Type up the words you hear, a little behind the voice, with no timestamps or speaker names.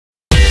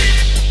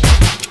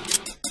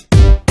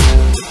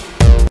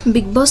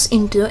Big boss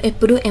ఇంట్లో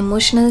ఎప్పుడు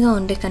emotional గా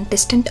ఉండే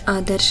కంటెస్టెంట్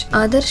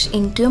ఆదర్శ్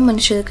ఇంట్లో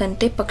మనుషుల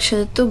కంటే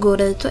పక్షులతో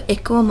గోడలతో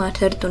ఎక్కువ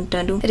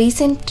మాట్లాడుతుంటాడు.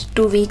 రీసెంట్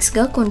 2 వీక్స్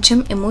గా కొంచెం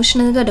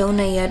ఎమోషనల్ గా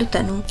డౌన్ అయ్యాడు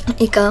తను.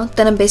 ఇక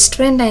తన బెస్ట్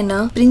ఫ్రెండ్ అయిన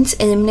ప్రిన్స్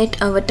ఎలిమినేట్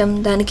అవ్వటం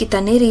దానికి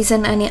తనే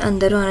రీజన్ అని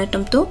అందరూ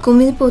అనటంతో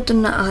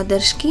కుమిలిపోతున్న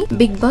ఆదర్శ్ కి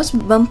బిగ్ బాస్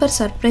బంపర్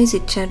సర్ప్రైజ్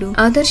ఇచ్చాడు.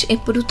 ఆదర్శ్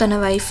ఎప్పుడు తన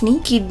వైఫ్ ని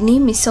కిడ్ ని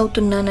మిస్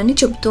అవుతున్నానని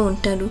చెబుతూ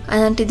ఉంటాడు.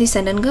 అలాంటిది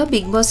సడన్ గా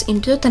బిగ్ బాస్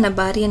ఇంట్లో తన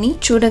భార్యని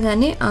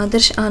చూడగానే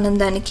ఆదర్శ్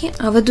ఆనందానికి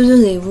అవధులు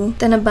లేవు.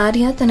 తన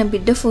భార్య తన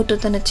బిడ్డ ఫోటో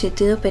తన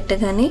చేతిలో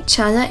పెట్టగానే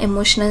చాలా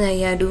ఎమోషనల్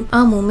అయ్యాడు. ఆ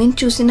మూమెంట్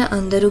చూసిన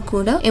అందరూ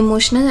కూడా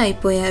ఎమోషనల్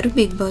అయిపోయారు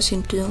బిగ్ బాస్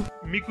ఇంట్లో.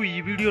 మీకు ఈ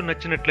వీడియో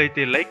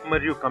నచ్చినట్లయితే లైక్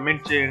మరియు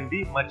కమెంట్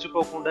చేయండి.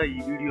 మర్చిపోకుండా ఈ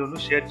వీడియోను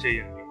షేర్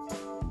చేయండి.